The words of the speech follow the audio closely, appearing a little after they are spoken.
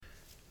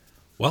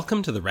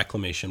Welcome to the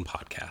Reclamation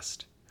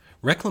Podcast.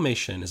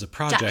 Reclamation is a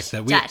project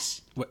that we...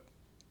 Josh, What?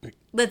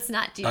 let's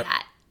not do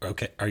that.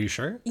 Okay, are you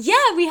sure? Yeah,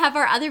 we have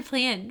our other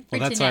plan for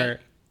tonight.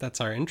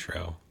 That's our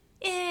intro.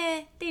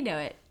 They know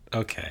it.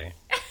 Okay.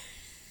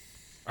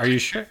 Are you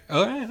sure?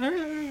 All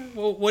right.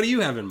 Well, what do you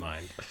have in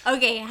mind?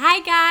 Okay,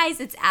 hi guys,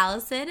 it's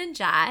Allison and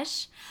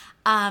Josh.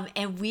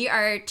 And we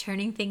are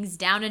turning things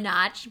down a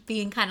notch,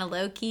 being kind of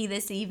low-key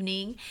this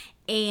evening,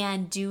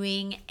 and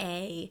doing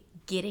a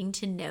Getting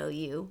to Know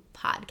You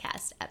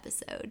podcast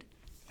episode.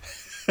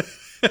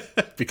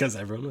 Because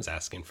everyone was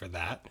asking for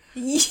that.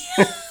 Yeah.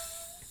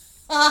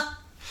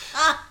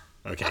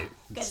 Okay.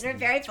 Because we're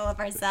very full of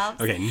ourselves.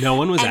 Okay, no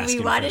one was asking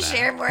for that. And we want to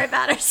share more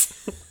about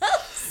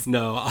ourselves.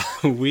 No,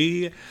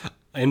 we,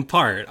 in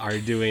part, are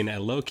doing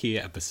a low-key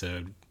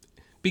episode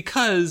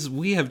because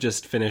we have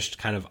just finished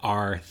kind of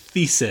our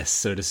thesis,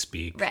 so to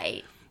speak.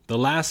 Right. The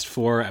last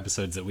 4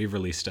 episodes that we've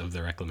released of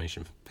the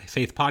Reclamation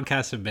Faith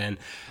podcast have been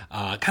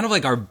kind of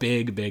like our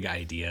big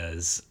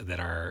ideas that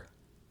are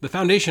the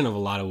foundation of a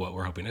lot of what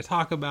we're hoping to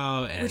talk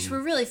about. And which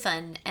were really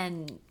fun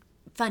to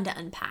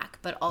unpack,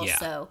 but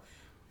also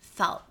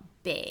felt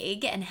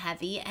big and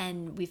heavy,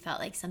 and we felt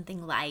like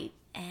something light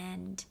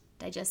and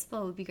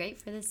digestible would be great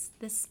for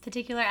this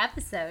particular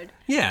episode.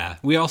 Yeah,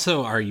 we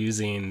also are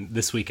using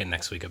this week and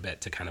next week a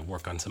bit to kind of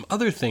work on some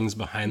other things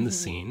behind the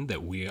scene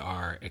that we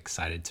are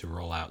excited to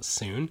roll out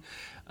soon.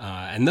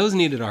 And those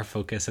needed our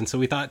focus. And so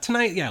we thought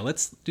tonight,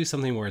 let's do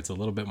something where it's a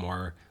little bit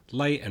more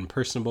light and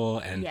personable.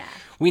 And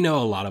we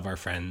know a lot of our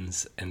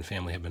friends and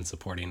family have been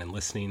supporting and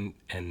listening,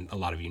 and a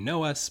lot of you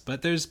know us,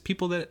 but there's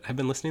people that have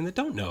been listening that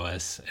don't know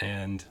us.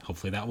 And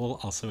hopefully that will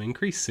also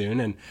increase soon.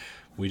 And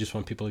we just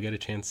want people to get a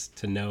chance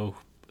to know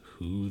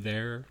who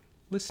they're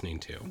listening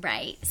to.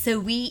 Right. So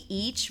we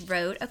each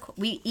wrote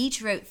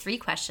 3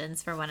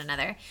 questions for one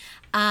another,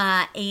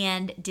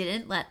 and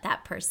didn't let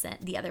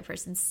the other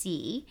person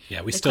see.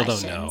 Yeah, we still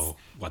don't know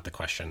what the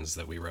questions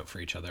that we wrote for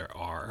each other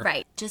are.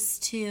 Right.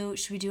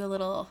 Should we do a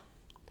little?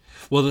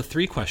 Well, the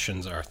 3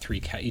 questions are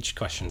each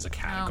question's a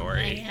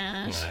category. Oh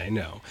my gosh. I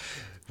know.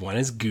 One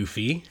is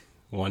goofy,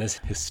 one is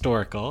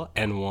historical,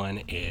 and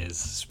one is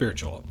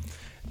spiritual.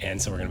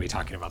 And so we're going to be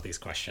talking about these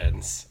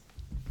questions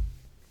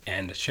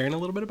and sharing a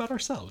little bit about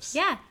ourselves.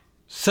 Yeah.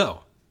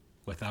 So,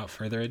 without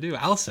further ado,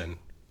 Allison,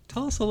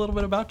 tell us a little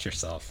bit about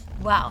yourself.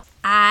 Well,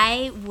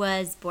 I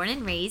was born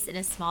and raised in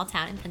a small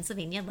town in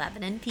Pennsylvania,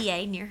 Lebanon,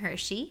 PA, near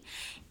Hershey.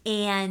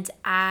 And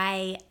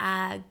I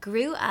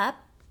grew up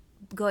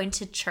going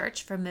to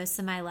church for most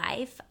of my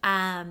life.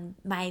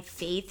 My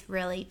faith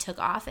really took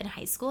off in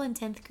high school in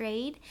 10th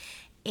grade.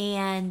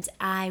 And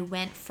I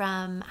went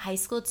from high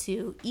school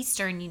to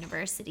Eastern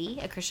University,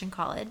 a Christian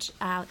college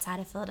outside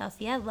of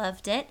Philadelphia.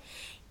 Loved it.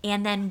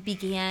 And then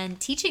began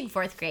teaching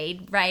 4th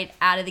grade right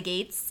out of the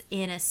gates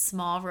in a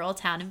small rural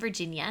town in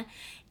Virginia.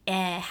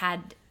 And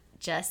had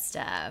just,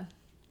 I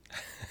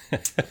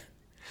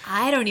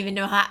don't even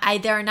know how,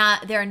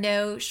 there are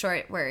no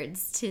short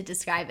words to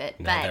describe it.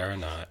 No, but there are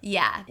not.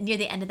 Yeah. Near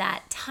the end of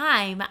that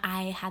time,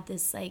 I had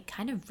this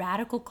kind of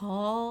radical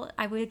call,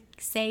 I would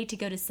say, to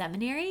go to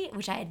seminary,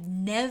 which I had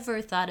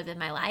never thought of in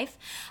my life,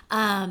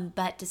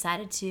 but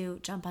decided to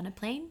jump on a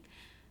plane,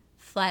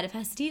 fly to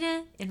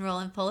Pasadena, enroll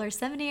in Fuller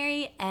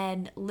Seminary,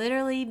 and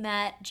literally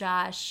met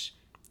Josh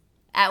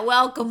at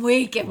Welcome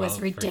Week. It was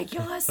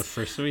ridiculous. The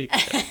first week.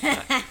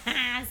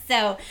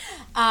 So,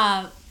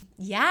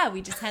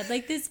 we just had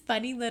this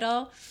funny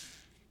little...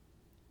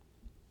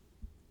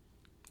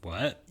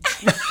 What?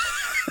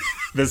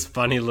 This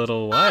funny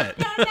little what?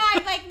 I don't know.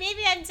 I'm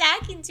maybe I'm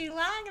talking too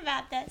long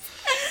about this.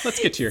 Let's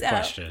get to your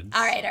questions.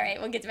 All right.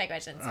 We'll get to my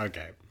questions.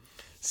 Okay.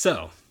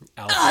 So,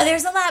 Allison. Oh,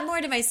 there's a lot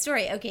more to my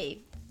story. Okay.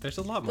 There's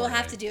a lot more. We'll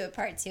have to do a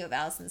part 2 of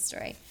Allison's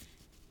story.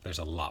 There's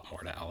a lot more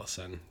to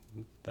Allison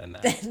than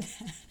that.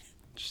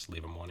 Just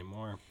leave them wanting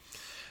more.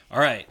 All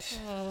right.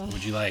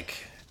 Would you like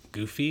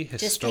goofy,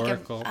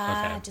 historical?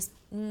 Okay.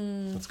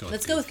 Let's go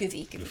with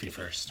goofy. Goofy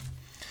first.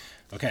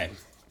 Okay.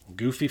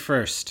 Goofy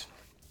first.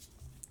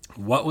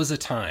 What was a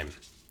time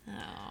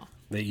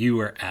that you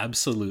were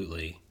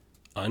absolutely,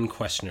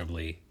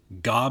 unquestionably,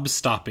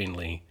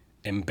 gobstoppingly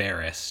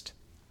embarrassed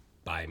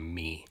by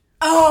me?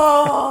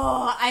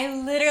 Oh,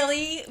 I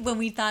literally, when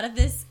we thought of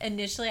this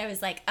initially, I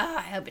was like, I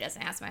hope he doesn't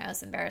ask my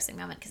most embarrassing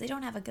moment because I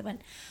don't have a good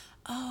one.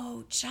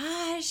 Oh,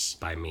 Josh.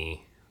 By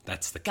me.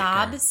 That's the kicker.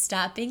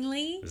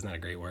 Gobstoppingly? Isn't that a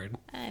great word?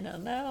 I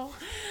don't know.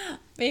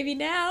 Maybe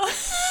now.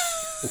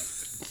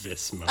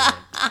 This moment.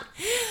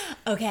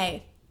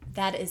 Okay,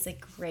 that is a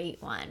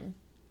great one.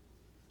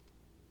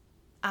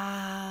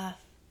 There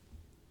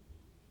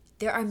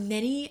are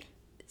many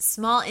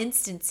small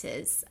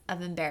instances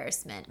of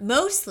embarrassment.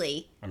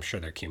 Mostly, I'm sure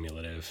they're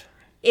cumulative.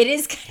 It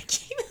is kind of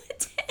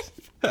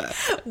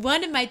cumulative.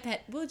 One of my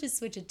we'll just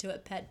switch it to a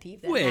pet peeve.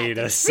 Wait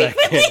a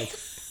second.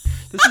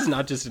 This is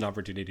not just an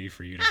opportunity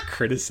for you to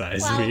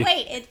criticize me.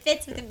 Wait, it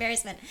fits with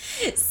embarrassment.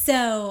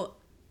 So,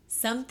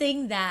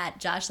 something that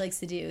Josh likes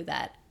to do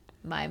that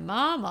my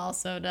mom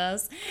also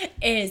does,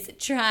 is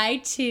try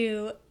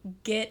to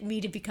get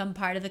me to become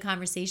part of the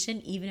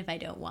conversation, even if I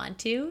don't want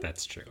to.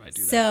 That's true. I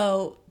do that.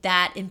 So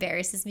that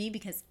embarrasses me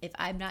because if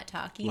I'm not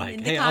talking Like,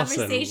 in the hey,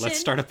 conversation, Allison, let's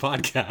start a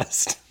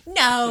podcast.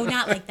 no,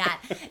 not like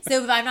that.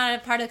 So if I'm not a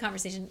part of the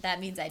conversation, that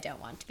means I don't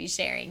want to be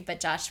sharing. But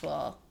Josh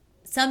will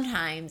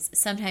sometimes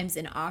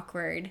in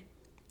awkward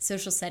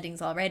social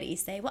settings already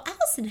say, well,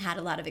 Allison had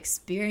a lot of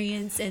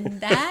experience in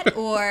that.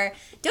 Or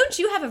don't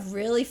you have a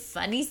really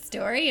funny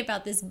story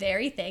about this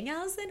very thing,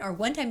 Allison? Or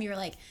one time you were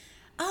like,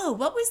 oh,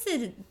 what was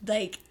the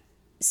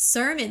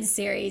sermon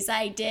series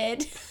I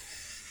did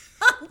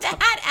on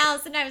that,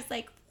 Allison? I was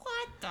like,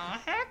 what the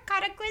heck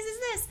kind of quiz is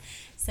this?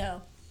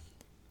 So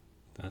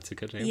that's a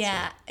good answer.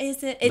 yeah,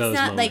 is it? It's Those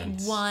not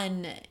moments. like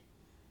one,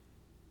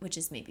 which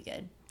is maybe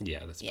good.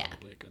 Yeah, that's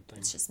probably a good thing.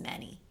 It's just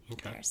many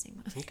embarrassing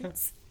moments. Okay.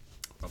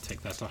 I'll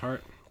take that to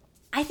heart.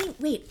 I think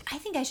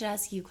I should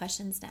ask you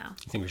questions now.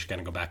 You think we should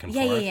kind of go back and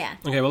Yeah, forth? yeah.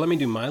 Okay, well, let me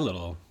do my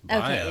little bio.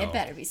 Okay, it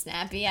better be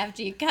snappy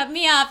after you cut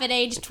me off at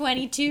age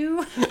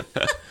 22.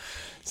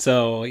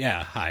 So,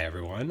 yeah, hi,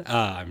 everyone.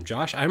 I'm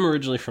Josh. I'm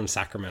originally from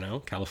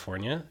Sacramento,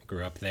 California.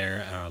 Grew up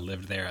there,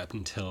 lived there up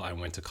until I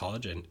went to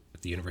college at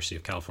the University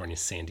of California,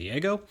 San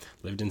Diego.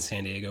 Lived in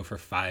San Diego for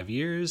 5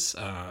 years.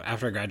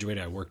 After I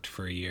graduated, I worked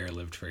for a year,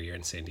 lived for a year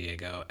in San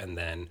Diego, and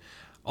then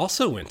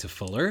also went to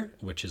Fuller,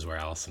 which is where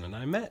Allison and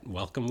I met.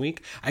 Welcome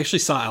week. I actually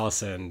saw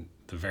Allison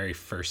the very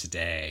first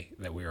day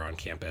that we were on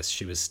campus.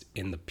 She was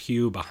in the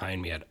pew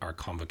behind me at our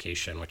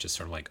convocation, which is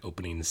sort of like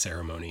opening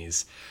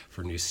ceremonies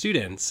for new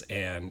students.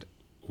 And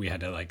we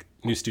had to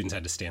new students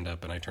had to stand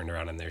up, and I turned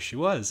around and there she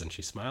was, and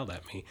she smiled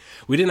at me.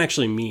 We didn't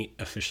actually meet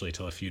officially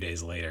till a few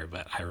days later,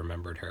 but I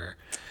remembered her.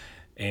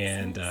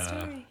 And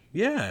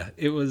yeah,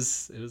 it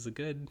was a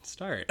good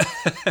start.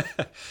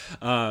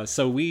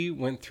 So we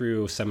went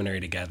through seminary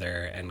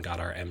together and got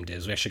our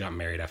MDiv. We actually got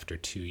married after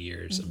 2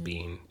 years of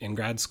being in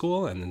grad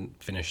school, and then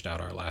finished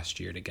out our last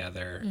year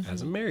together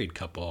as a married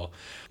couple.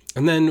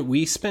 And then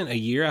we spent a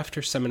year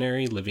after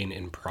seminary living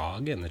in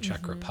Prague in the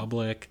Czech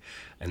Republic,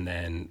 and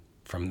then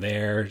from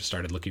there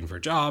started looking for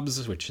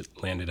jobs, which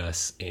landed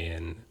us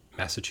in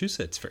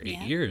Massachusetts for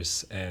 8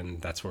 years.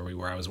 And that's where we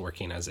were. I was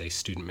working as a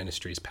student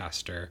ministries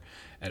pastor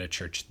at a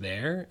church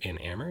there in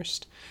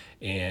Amherst.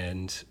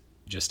 And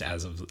just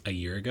as of a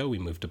year ago, we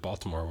moved to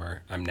Baltimore,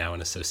 where I'm now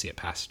an associate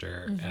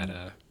pastor at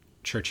a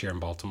church here in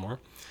Baltimore.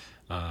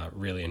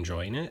 Really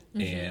enjoying it.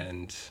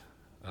 And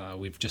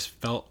we've just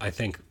felt, I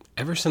think,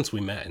 ever since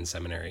we met in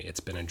seminary, it's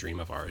been a dream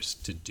of ours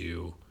to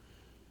do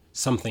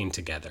something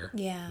together,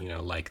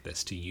 like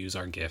this, to use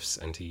our gifts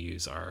and to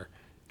use our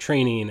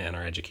training and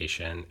our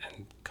education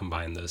and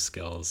combine those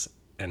skills.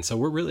 And so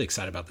we're really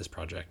excited about this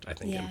project, I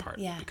think, in part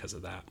because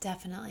of that.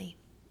 Definitely.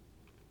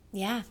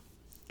 Yeah.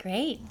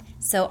 Great.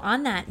 So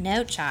on that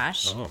note,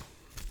 Josh,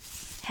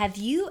 have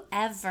you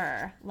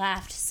ever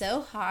laughed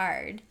so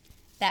hard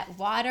that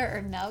water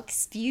or milk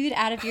spewed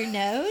out of your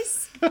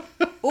nose?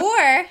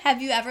 Or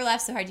have you ever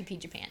laughed so hard you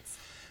peed your pants?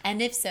 And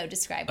if so,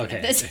 describe one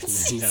of those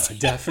instances. No,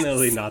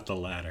 definitely not the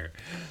latter.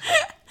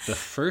 The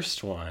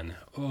first one,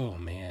 oh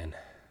man.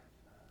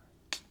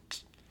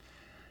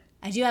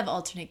 I do have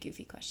alternate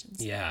goofy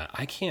questions. Yeah,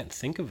 I can't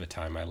think of a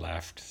time I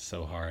laughed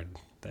so hard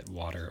that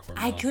water or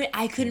milk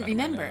I couldn't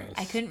remember. came out of my nose.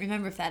 I couldn't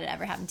remember if that had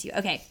ever happened to you.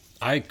 Okay.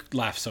 I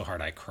laugh so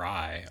hard I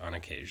cry on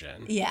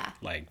occasion. Yeah.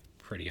 Like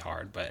pretty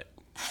hard, but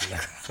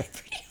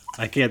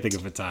I can't think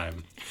of a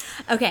time.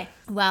 Okay.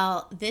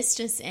 Well, this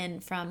just in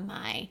from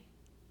my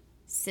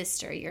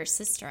sister, your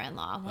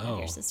sister-in-law, one of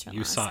your sister-in-laws.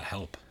 You sought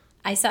help.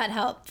 I sought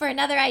help for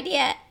another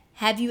idea.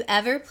 Have you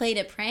ever played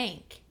a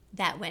prank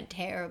that went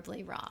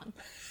terribly wrong?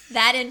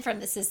 That in from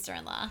the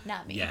sister-in-law,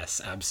 not me. Yes,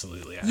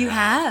 absolutely. You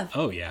have?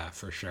 Oh, yeah,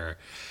 for sure.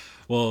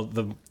 Well,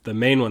 the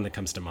main one that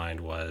comes to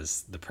mind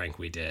was the prank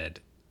we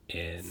did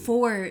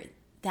for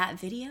that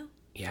video?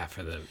 Yeah,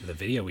 for the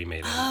video we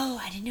made.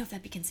 Oh, I didn't know if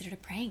that'd be considered a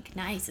prank.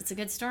 Nice. It's a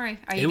good story.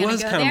 Are you going to go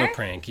there? It was kind of a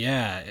prank,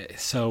 yeah.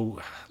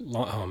 So,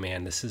 oh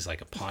man, this is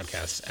like a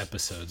podcast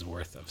episode's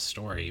worth of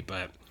story,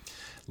 but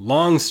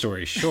long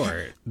story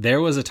short, there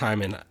was a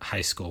time in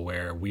high school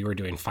where we were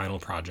doing final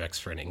projects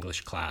for an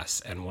English class,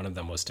 and one of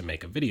them was to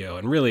make a video,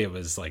 and really it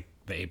was like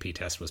the AP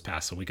test was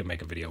passed, so we could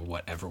make a video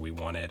whatever we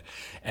wanted.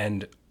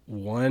 And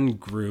one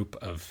group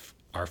of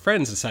our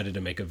friends decided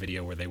to make a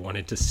video where they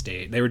wanted to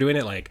stay. They were doing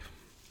it like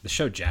the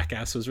show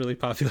Jackass was really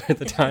popular at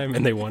the time,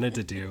 and they wanted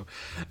to do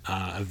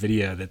a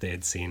video that they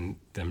had seen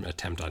them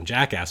attempt on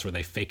Jackass where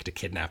they faked a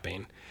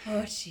kidnapping.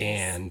 Oh, jeez.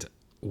 And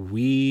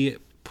we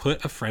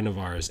put a friend of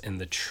ours in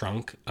the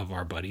trunk of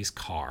our buddy's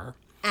car.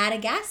 At a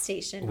gas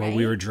station, Well, right?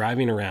 we were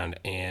driving around,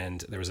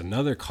 and there was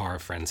another car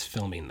of friends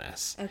filming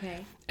this.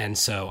 Okay. And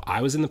so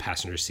I was in the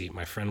passenger seat.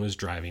 My friend was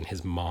driving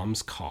his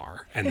mom's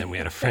car. And then we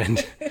had a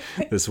friend,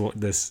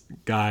 this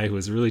guy who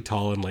was really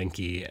tall and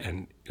lanky,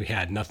 and we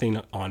had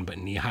nothing on but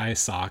knee-high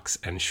socks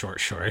and short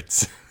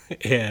shorts.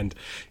 And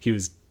he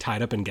was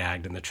tied up and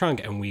gagged in the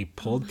trunk. And we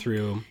pulled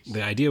through.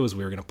 The idea was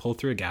we were going to pull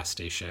through a gas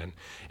station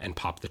and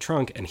pop the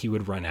trunk, and he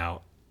would run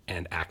out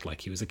and act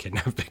like he was a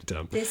kidnap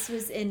victim. This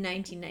was in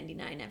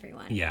 1999,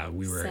 everyone. Yeah,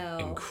 we were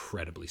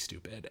incredibly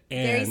stupid.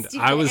 Very And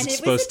stupid. I was And it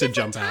supposed was a to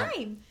jump different out.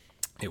 time.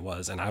 It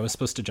was, and I was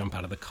supposed to jump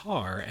out of the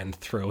car and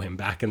throw him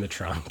back in the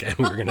trunk, and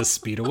we were going to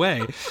speed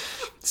away.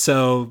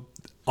 So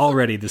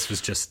already this was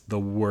just the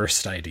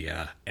worst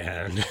idea,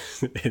 and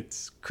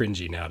it's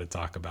cringy now to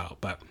talk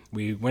about. But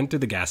we went to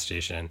the gas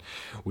station,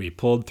 we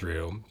pulled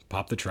through,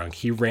 popped the trunk.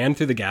 He ran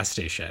through the gas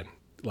station,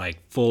 like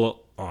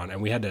full on,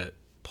 and we had to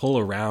pull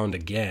around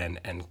again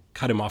and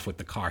cut him off with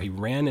the car. He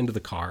ran into the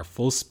car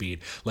full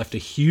speed, left a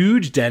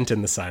huge dent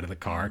in the side of the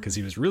car because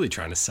he was really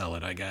trying to sell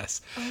it, I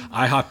guess.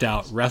 I hopped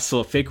out,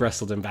 fake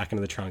wrestled him back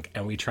into the trunk,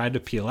 and we tried to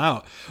peel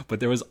out,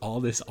 but there was all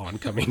this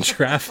oncoming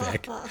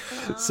traffic.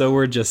 So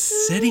we're just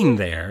sitting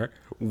there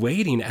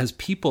waiting as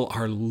people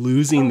are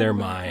losing their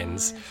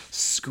minds,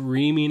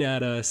 screaming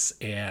at us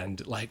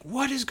and like,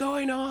 what is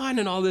going on?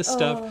 And all this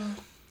stuff.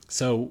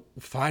 So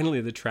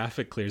finally the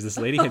traffic clears. This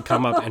lady had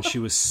come up and she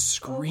was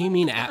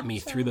screaming at me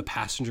through the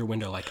passenger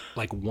window,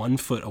 like 1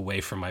 foot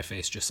away from my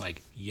face, just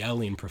like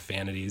yelling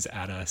profanities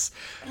at us.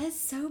 That's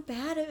so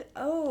bad.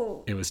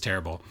 It was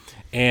terrible.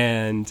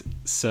 And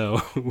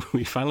so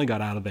we finally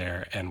got out of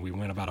there and we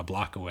went about a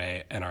block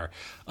away, and our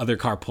other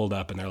car pulled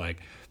up and they're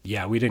like,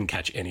 yeah, we didn't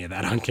catch any of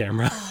that on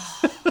camera.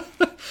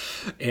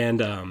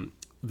 And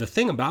the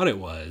thing about it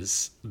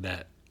was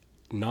that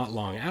not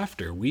long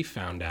after, we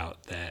found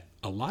out that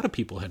a lot of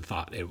people had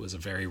thought it was a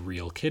very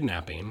real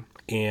kidnapping,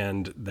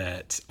 and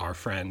that our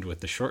friend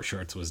with the short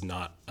shorts was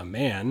not a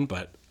man,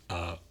 but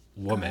a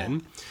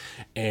woman,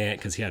 and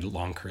because he had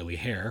long curly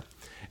hair.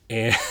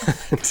 And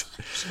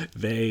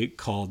they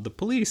called the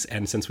police.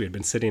 And since we had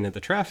been sitting at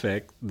the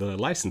traffic, the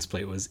license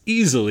plate was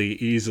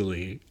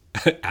easily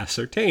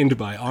ascertained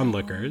by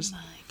onlookers. Oh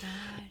my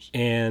gosh.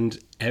 And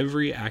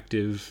every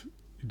active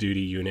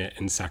duty unit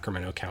in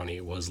Sacramento County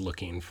was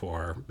looking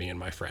for me and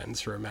my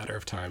friends for a matter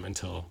of time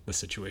until the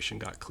situation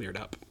got cleared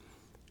up.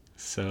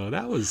 So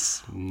that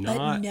was not...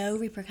 But no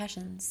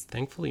repercussions.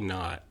 Thankfully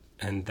not.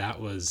 And that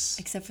was...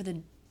 Except for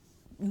the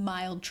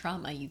mild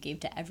trauma you gave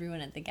to everyone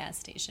at the gas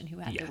station who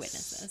had to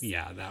witness this.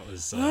 Yeah, that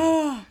was...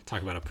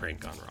 talk about a prank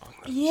gone wrong.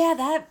 Yeah,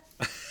 that...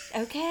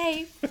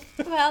 Okay.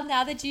 Well,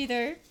 now that you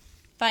either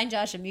find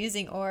Josh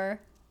amusing or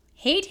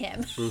hate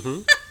him, let's go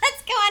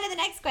on to the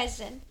next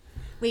question.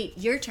 Wait,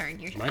 your turn.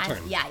 My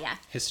turn. Yeah.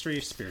 History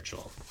or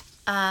spiritual?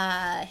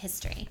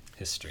 History.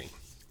 History.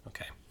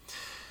 Okay.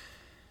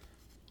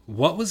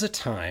 What was a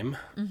time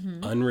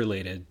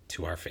unrelated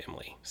to our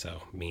family,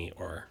 so me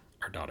or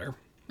our daughter,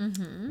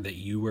 that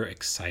you were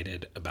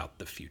excited about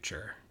the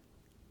future,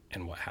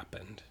 and what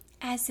happened?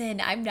 As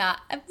in, I'm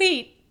not...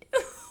 Wait.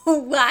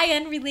 Why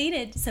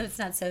unrelated? So it's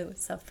not so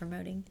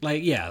self-promoting.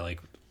 Like, when...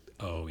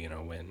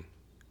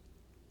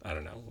 I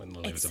don't know, when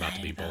Lily was about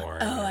to be born.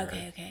 Oh,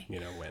 okay.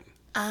 When...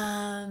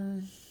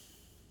 Oh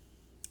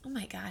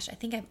my gosh, I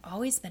think I've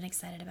always been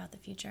excited about the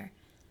future.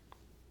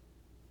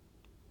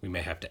 We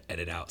may have to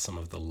edit out some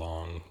of the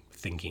long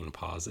thinking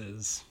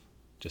pauses,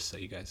 just so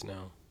you guys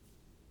know.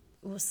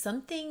 Well,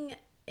 something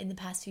in the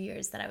past few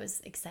years that I was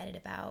excited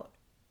about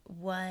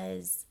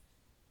was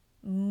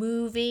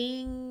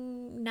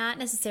moving, not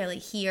necessarily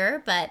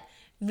here, but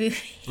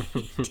moving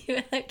to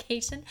a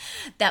location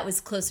that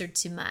was closer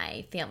to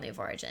my family of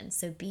origin.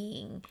 So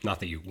being... Not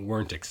that you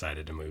weren't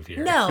excited to move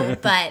here. No,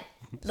 but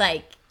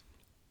like...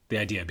 The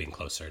idea of being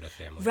closer to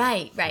family.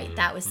 Right.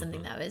 That was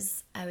something that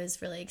I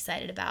was really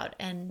excited about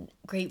and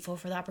grateful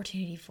for the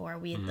opportunity for.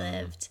 We had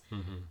lived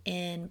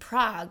in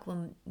Prague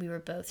when we were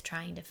both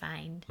trying to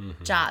find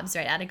jobs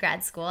right out of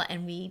grad school,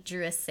 and we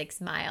drew a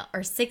 6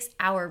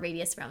 hour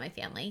radius around my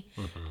family.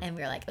 And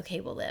we were like,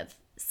 okay, we'll live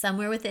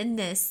somewhere within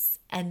this,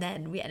 and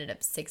then we ended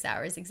up 6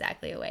 hours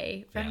exactly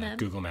away from them.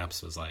 Google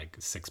Maps was like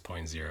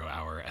 6.0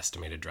 hour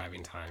estimated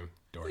driving time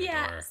door to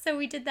door. So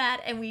we did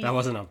that, and that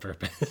wasn't on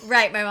purpose.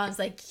 Right, my mom's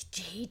like,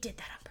 he did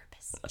that on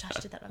purpose. Josh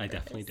did that on purpose. I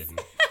definitely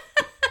didn't.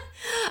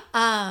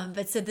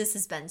 But so this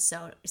has been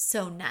so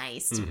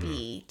nice to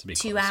be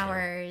 2 closer.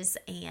 hours,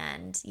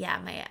 and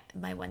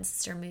my one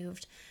sister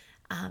moved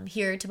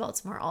here to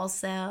Baltimore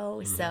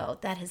also, so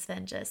that has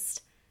been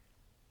just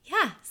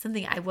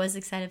something I was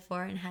excited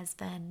for, and has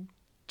been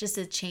just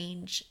a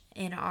change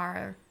in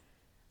our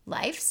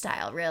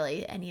lifestyle.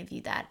 Really, any of you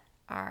that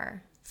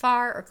are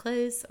far or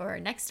close or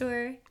next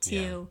door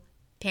to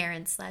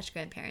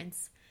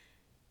parents/grandparents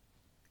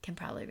can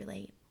probably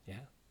relate. Yeah.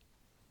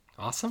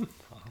 Awesome.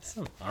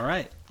 All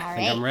right. I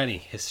think I'm ready.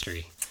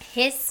 History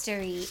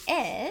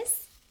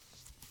is,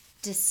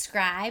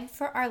 describe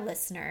for our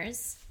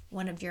listeners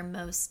one of your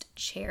most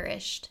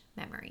cherished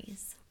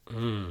memories.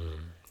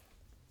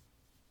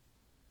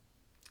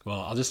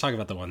 Well, I'll just talk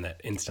about the one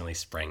that instantly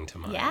sprang to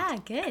mind. Yeah,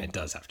 good. And it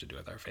does have to do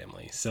with our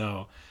family.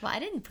 So, well, I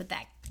didn't put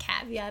that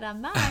caveat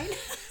on mine.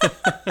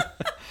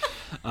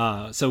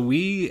 So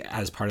we,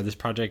 as part of this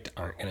project,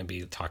 aren't going to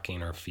be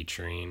talking or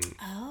featuring,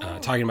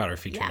 talking about or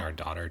featuring our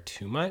daughter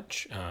too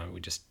much. We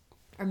just,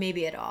 or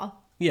maybe at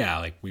all. Yeah,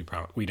 like we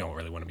don't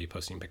really want to be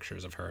posting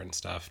pictures of her and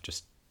stuff,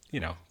 just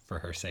for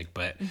her sake.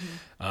 But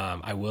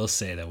I will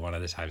say that one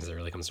of the times that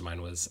really comes to mind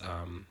was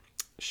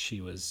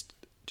she was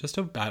just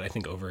about, I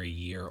think, over a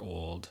year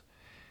old,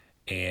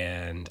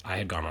 and I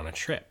had gone on a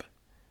trip,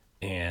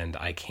 and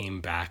I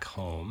came back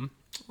home,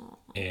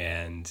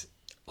 and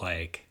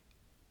like,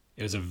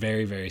 it was a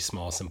very, very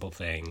small, simple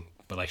thing,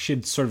 but like she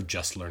had sort of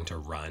just learned to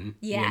run,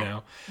 Yeah. you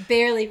know?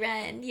 Barely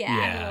run. Yeah.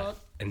 Yeah. Little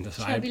And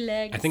so chubby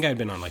legs. I think I'd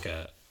been on like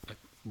a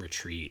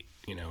retreat,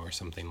 you know, or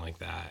something like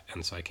that.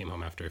 And so I came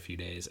home after a few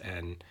days,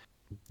 and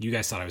you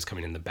guys thought I was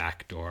coming in the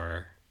back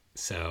door.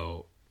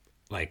 So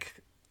like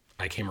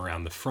I came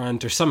around the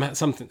front, or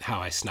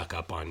somehow I snuck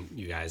up on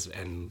you guys,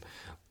 and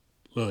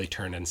Lily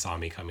turned and saw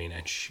me coming,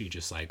 and she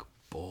just like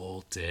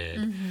bolted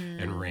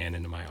and ran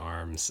into my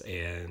arms,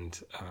 and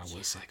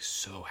was like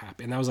so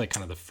happy. And that was like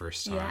kind of the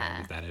first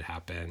time that it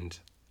happened.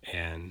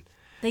 And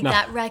like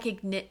that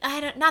recognition,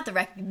 not the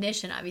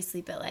recognition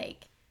obviously, but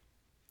like,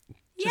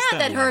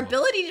 that her level.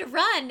 ability to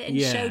run and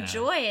show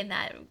joy in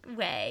that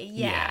way.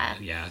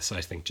 Yeah. So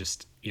I think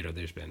just, you know,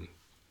 there's been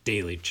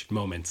daily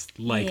moments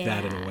like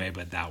that in a way,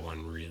 but that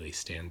one really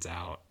stands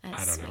out.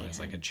 That's I don't know. sweet. It's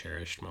like a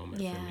cherished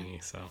moment for me.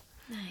 So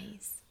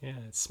Nice. yeah,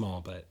 it's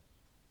small, but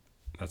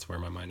that's where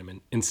my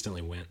mind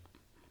instantly went.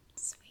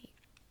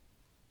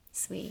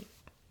 Sweet.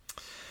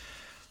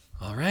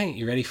 All right.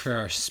 You ready for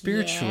our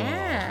spiritual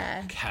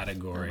Oh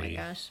category? my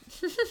gosh.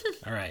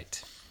 All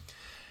right.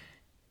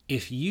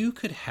 If you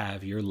could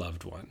have your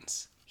loved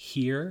ones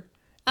here,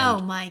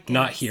 Oh my goodness.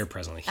 not here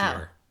presently,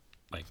 here,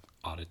 like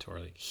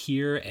auditorily,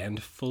 hear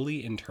and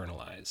fully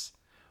internalize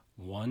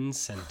one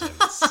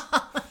sentence.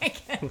 Oh my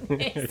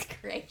goodness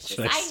gracious.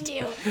 I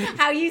knew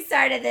how you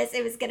started this.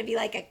 It was going to be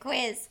like a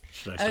quiz.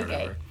 Should I start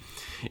over?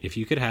 If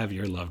you could have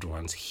your loved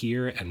ones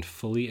hear and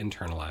fully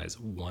internalize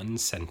one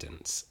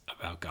sentence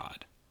about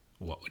God,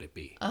 what would it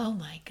be? Oh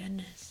my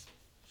goodness.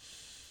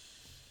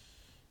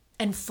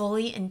 And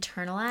fully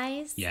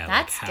internalize? Yeah,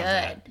 that's like good.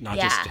 That, not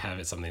just to have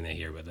it something they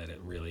hear, but that it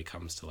really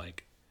comes to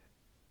like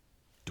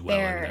dwell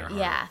in their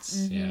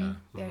hearts. Yeah.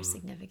 Their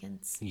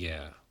significance.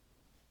 Yeah.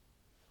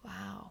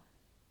 Wow.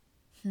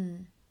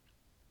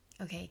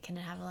 Okay, can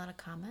it have a lot of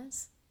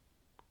commas?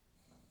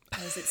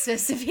 Or is it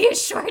supposed to be a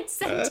short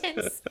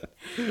sentence?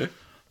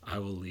 I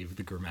will leave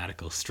the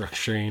grammatical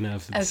structuring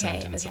of the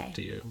sentence up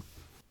to you.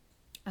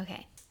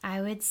 Okay,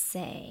 I would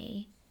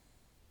say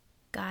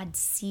God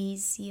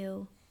sees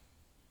you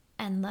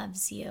and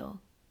loves you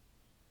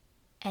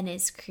and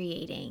is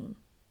creating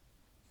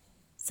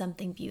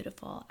something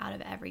beautiful out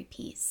of every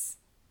piece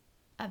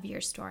of your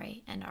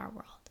story and our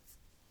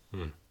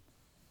world.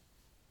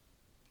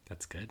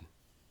 That's good.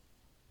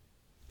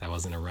 That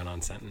wasn't a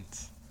run-on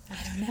sentence. I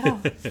don't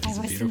know. It's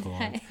a beautiful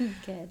one.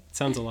 Good. It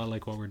sounds a lot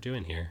like what we're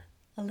doing here.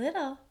 A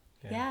little.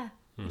 Yeah.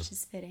 Which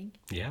is fitting.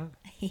 Yeah.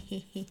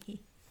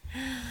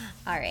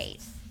 All right.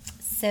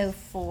 So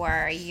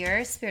for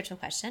your spiritual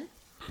question,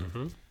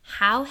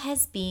 how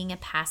has being a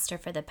pastor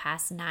for the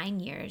past 9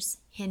 years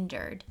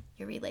hindered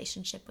your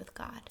relationship with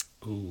God?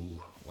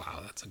 Ooh, wow,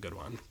 that's a good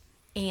one.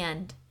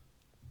 And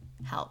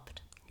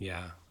helped?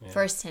 Yeah.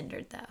 First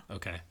hindered, though.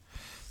 Okay.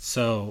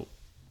 So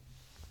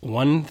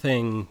one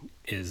thing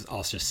is,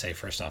 I'll just say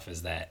first off,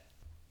 is that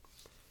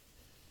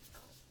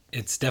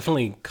it's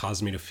definitely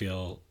caused me to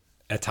feel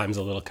at times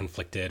a little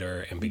conflicted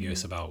or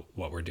ambiguous about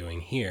what we're doing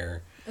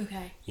here.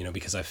 Okay. You know,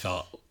 because I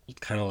felt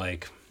kind of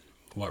like,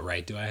 what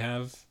right do I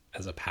have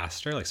as a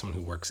pastor, like someone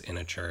who works in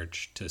a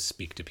church, to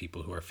speak to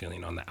people who are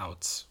feeling on the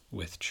outs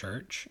with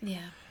church?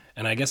 Yeah.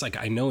 And I guess like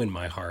I know in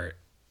my heart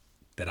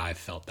that I've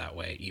felt that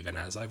way even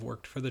as I've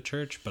worked for the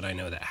church, but I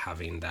know that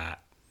having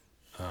that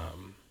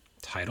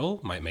title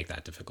might make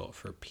that difficult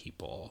for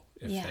people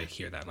if they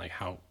hear that. Like,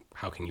 how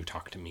can you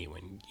talk to me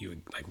when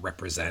you like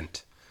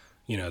represent,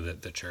 you know,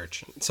 the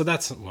church? So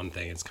that's one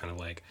thing. It's kind of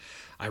like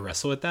I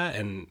wrestle with that,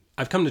 and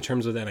I've come to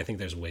terms with it. And I think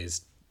there's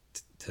ways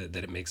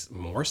that it makes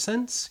more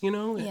sense, you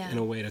know, in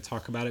a way to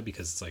talk about it,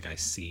 because it's like I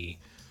see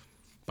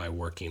by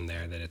working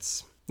there that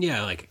it's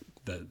like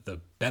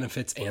the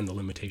benefits and the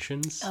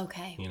limitations.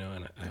 Okay. You know,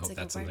 and I hope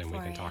that's something we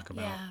can talk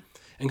about. Yeah.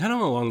 And kind of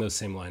along those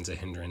same lines, a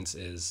hindrance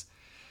is,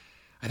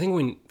 I think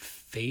when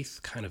faith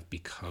kind of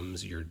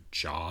becomes your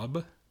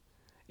job,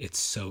 it's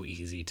so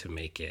easy to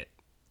make it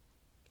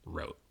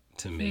rote,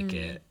 to make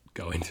it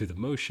going through the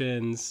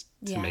motions,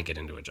 to make it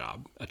into a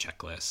job, a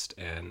checklist.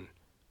 And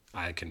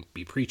I can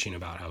be preaching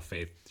about how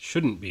faith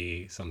shouldn't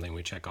be something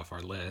we check off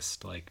our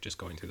list, like just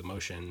going through the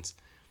motions.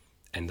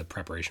 And the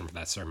preparation for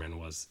that sermon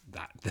was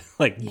that,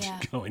 like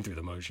going through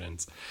the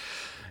motions.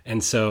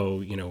 And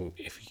so, you know,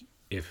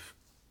 if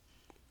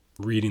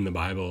reading the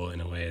Bible in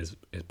a way is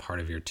part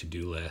of your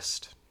to-do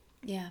list.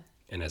 Yeah.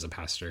 And as a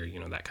pastor, you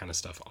know, that kind of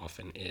stuff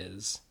often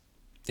is.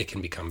 It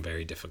can become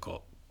very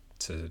difficult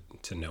to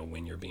know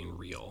when you're being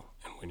real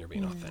and when you're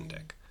being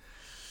authentic.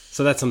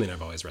 So that's something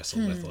I've always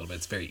wrestled with a little bit.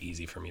 It's very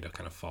easy for me to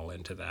kind of fall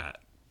into that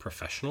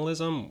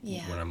professionalism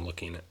when I'm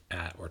looking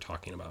at or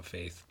talking about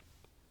faith,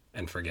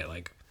 and forget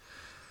like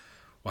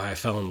why I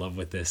fell in love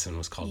with this and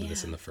was called to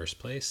this in the first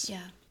place.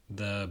 Yeah.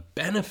 The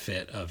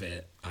benefit of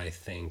it, I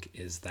think,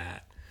 is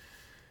that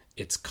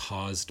it's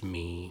caused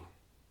me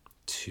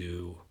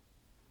to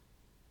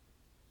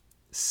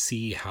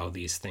see how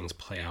these things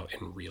play out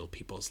in real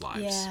people's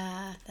lives.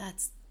 Yeah,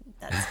 that's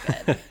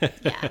good.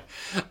 Yeah.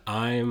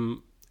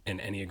 I'm an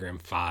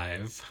Enneagram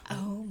 5.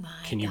 Oh my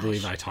Can you gosh.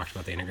 believe I talked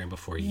about the Enneagram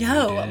before you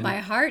No, did? my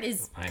heart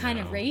is I kind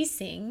know. of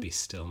racing. Be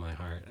still, my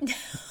heart.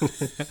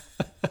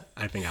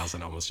 I think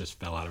Allison almost just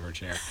fell out of her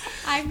chair.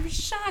 I'm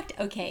shocked.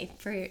 Okay,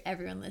 for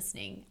everyone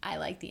listening, I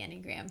liked the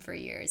Enneagram for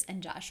years,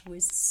 and Josh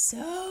was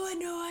so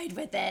annoyed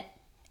with it.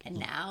 And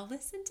now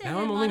listen to Now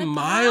him I'm on only a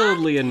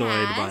mildly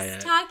annoyed podcast by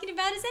it. talking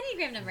about his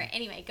Enneagram number.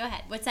 Anyway, go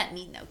ahead. What's that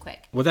mean, though?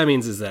 Quick. What that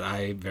means is that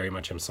I very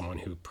much am someone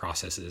who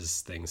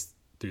processes things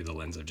through the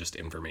lens of just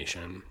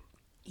information.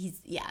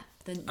 The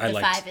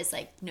like 5 is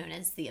like known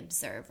as the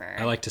observer.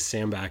 I like to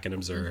stand back and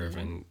observe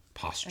and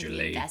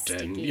postulate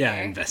and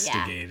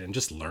investigate and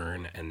just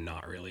learn and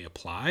not really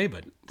apply,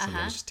 but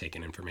sometimes just take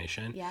in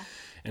information. Yeah.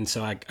 And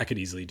so I could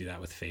easily do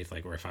that with faith,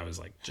 like where if I was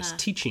like just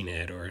teaching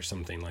it or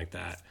something like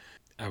that,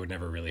 I would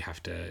never really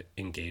have to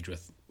engage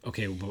with,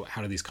 okay, well,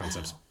 how do these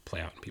concepts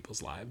play out in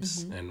people's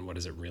lives? And what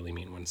does it really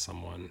mean when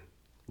someone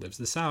lives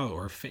this out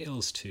or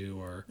fails to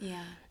or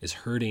is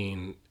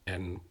hurting,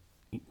 and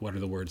what are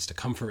the words to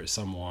comfort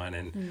someone,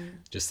 and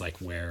just like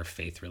where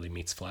faith really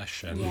meets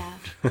flesh and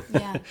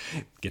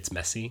gets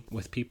messy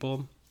with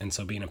people. And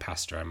so being a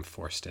pastor, I'm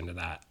forced into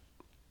that.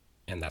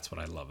 And that's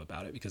what I love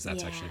about it, because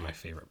that's actually my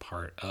favorite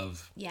part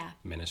of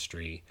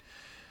ministry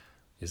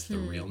is the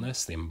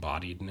realness, the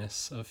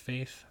embodiedness of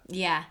faith.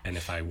 Yeah. And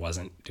if I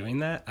wasn't doing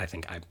that, I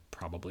think I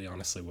probably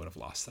honestly would have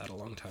lost that a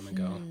long time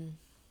ago.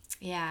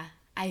 Yeah.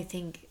 I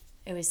think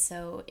it was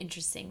so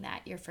interesting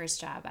that your first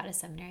job out of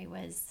seminary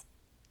was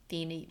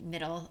being a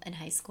middle and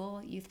high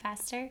school youth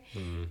pastor,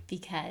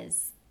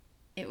 because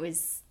you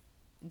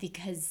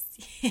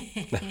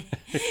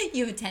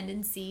have a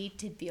tendency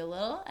to be a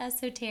little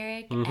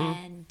esoteric,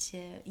 and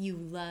you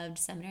loved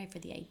seminary for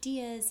the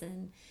ideas,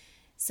 and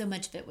so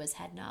much of it was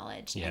head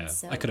knowledge. Yeah, and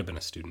so, I could have been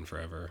a student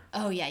forever.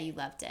 Oh yeah, you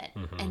loved it.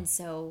 And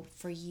so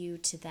for you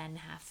to then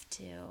have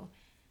to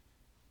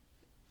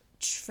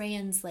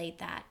translate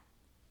that,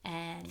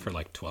 and for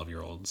like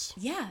 12-year-olds.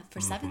 Yeah, for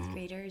 7th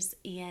graders,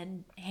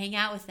 and hang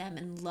out with them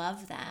and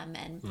love them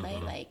and play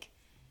like,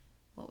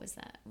 what was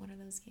that? What are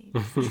those games?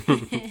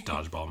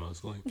 Dodgeball,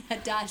 mostly.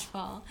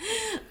 Dodgeball.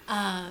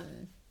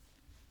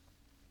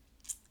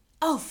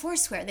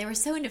 Foursquare. They were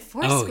so into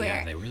Foursquare. Oh,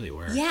 yeah, they really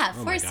were. Yeah,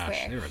 oh Foursquare. My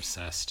gosh, they were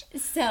obsessed.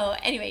 So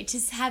anyway,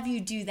 just have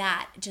you do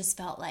that just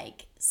felt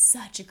like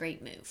such a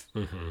great move,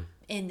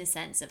 in the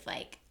sense of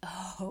like,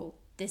 oh,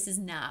 this is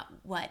not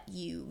what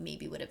you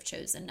maybe would have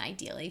chosen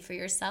ideally for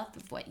yourself,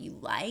 of what you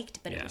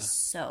liked, but it was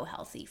so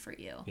healthy for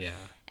you. Yeah.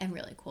 And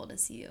really cool to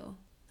see you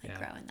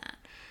grow in that.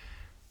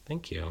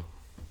 Thank you.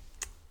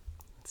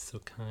 That's so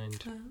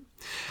kind.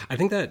 I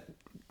think that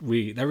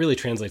really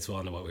translates well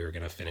into what we were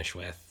going to finish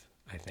with,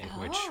 I think,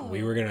 which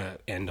we were going to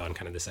end on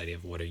kind of this idea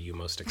of what are you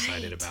most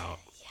excited about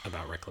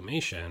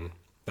Reclamation.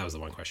 That was the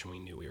one question we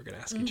knew we were going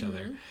to ask each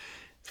other.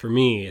 For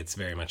me, it's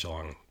very much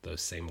along those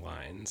same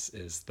lines.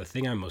 Is the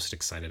thing I'm most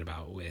excited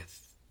about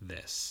with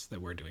this that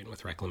we're doing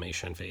with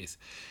Reclamation Faith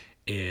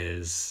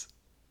is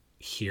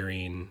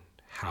hearing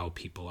how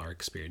people are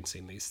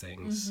experiencing these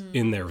things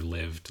in their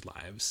lived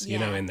lives, you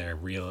know, in their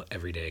real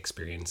everyday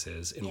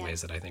experiences, in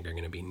ways that I think are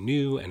going to be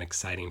new and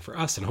exciting for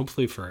us, and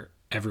hopefully for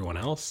everyone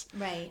else,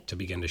 right? To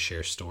begin to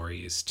share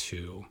stories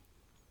to,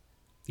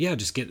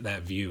 just get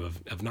that view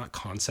of not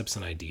concepts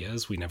and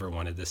ideas. We never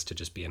wanted this to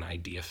just be an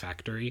idea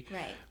factory,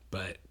 right?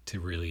 But to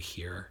really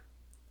hear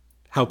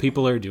how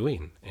people are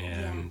doing.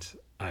 And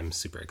I'm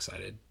super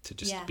excited to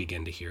just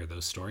begin to hear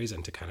those stories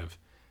and to kind of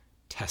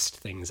test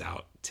things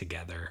out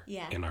together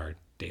in our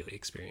daily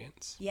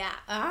experience. Yeah.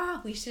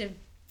 We should have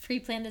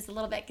pre-planned this a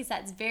little bit, because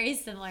that's very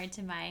similar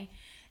to my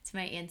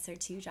answer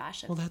to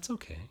Josh. Well, that's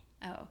okay.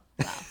 Oh,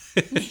 well,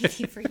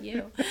 maybe for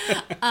you.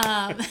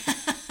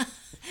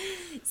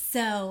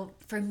 So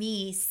for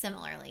me,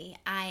 similarly,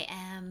 I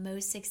am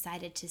most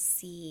excited to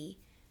see,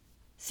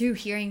 through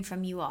hearing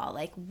from you all,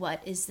 like, what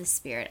is the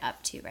Spirit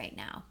up to right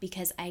now?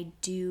 Because I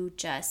do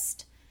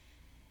just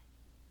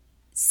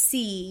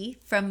see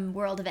from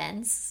world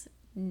events,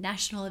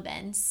 national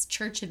events,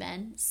 church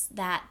events,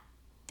 that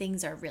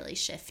things are really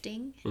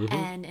shifting,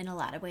 and in a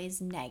lot of ways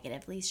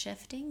negatively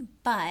shifting.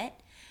 But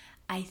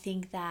I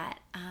think that,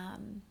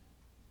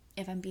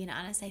 if I'm being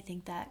honest, I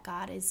think that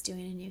God is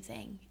doing a new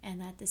thing, and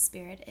that the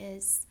Spirit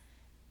is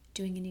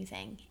doing a new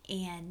thing.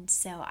 And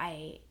so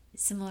I,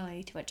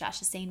 similarly to what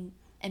Josh is saying,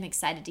 am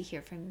excited to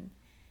hear from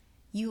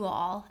you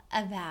all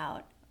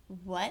about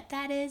what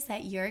that is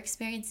that you're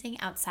experiencing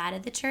outside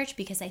of the church,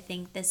 because I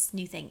think this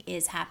new thing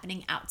is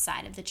happening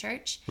outside of the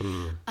church.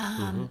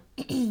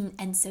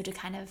 And so to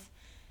kind of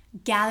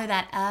gather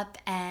that up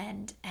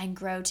and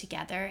grow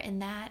together in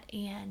that,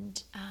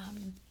 and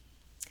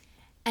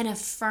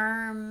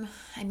affirm,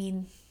 I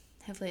mean,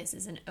 hopefully this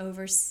isn't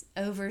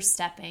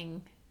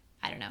overstepping,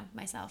 I don't know,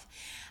 myself,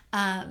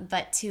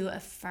 but to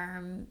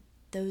affirm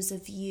those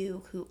of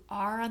you who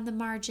are on the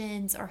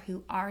margins or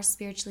who are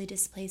spiritually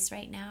displaced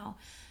right now,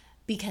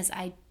 because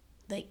I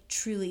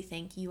truly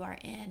think you are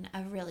in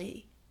a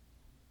really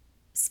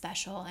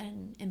special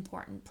and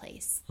important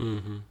place.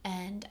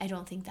 And I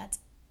don't think that's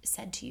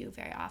said to you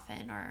very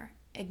often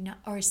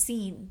or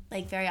seen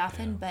like very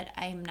often, but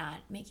I'm not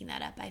making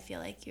that up. I feel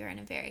like you're in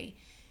a very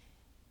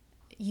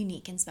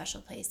unique and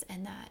special place,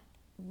 and that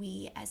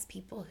we as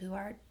people who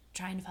are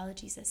trying to follow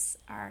Jesus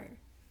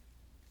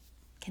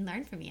can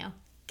learn from you.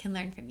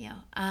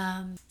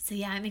 So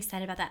yeah, I'm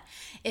excited about that.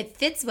 It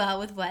fits well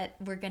with what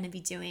we're going to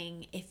be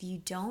doing. If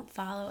you don't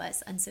follow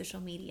us on social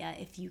media,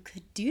 if you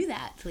could do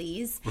that,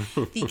 please,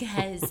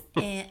 because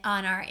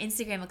on our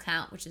Instagram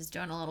account, which is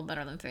doing a little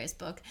better than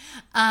Facebook,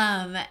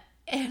 on our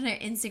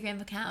Instagram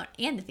account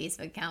and the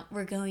Facebook account,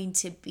 we're going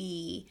to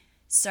be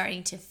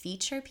starting to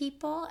feature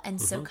people,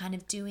 and so kind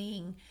of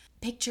doing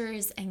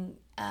pictures and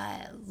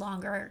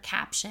longer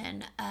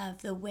caption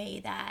of the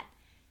way that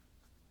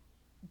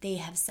they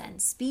have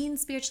since been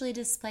spiritually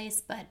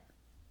displaced, but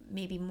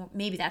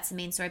maybe that's the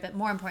main story, but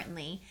more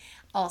importantly,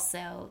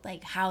 also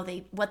like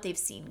what they've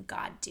seen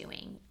God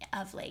doing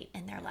of late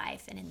in their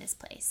life and in this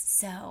place.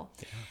 So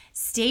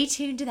stay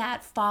tuned to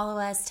that. Follow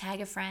us,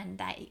 tag a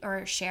friend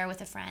or share with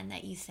a friend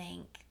that you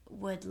think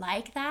would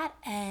like that,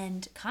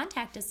 and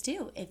contact us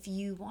too if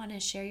you want to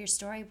share your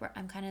story.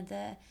 I'm kind of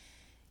the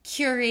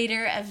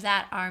curator of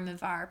that arm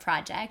of our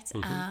project.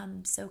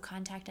 So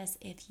contact us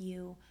if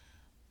you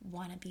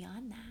want to be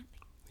on that.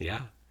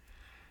 Yeah.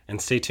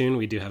 And stay tuned.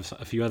 We do have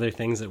a few other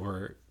things that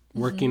we're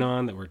working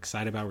on that we're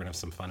excited about. We're going to have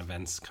some fun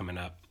events coming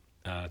up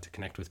to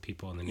connect with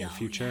people in the near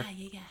future.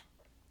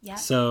 Yeah.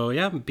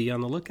 So, be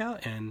on the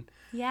lookout. And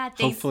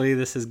hopefully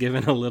this has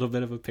given a little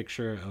bit of a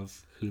picture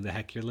of who the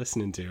heck you're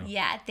listening to.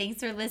 Yeah.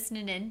 Thanks for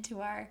listening in to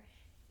our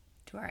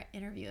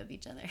interview of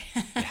each other.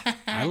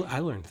 I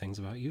learned things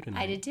about you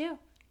tonight. I did too.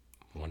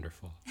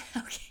 Wonderful.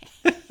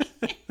 Okay.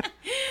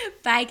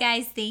 Bye,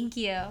 guys. Thank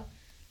you.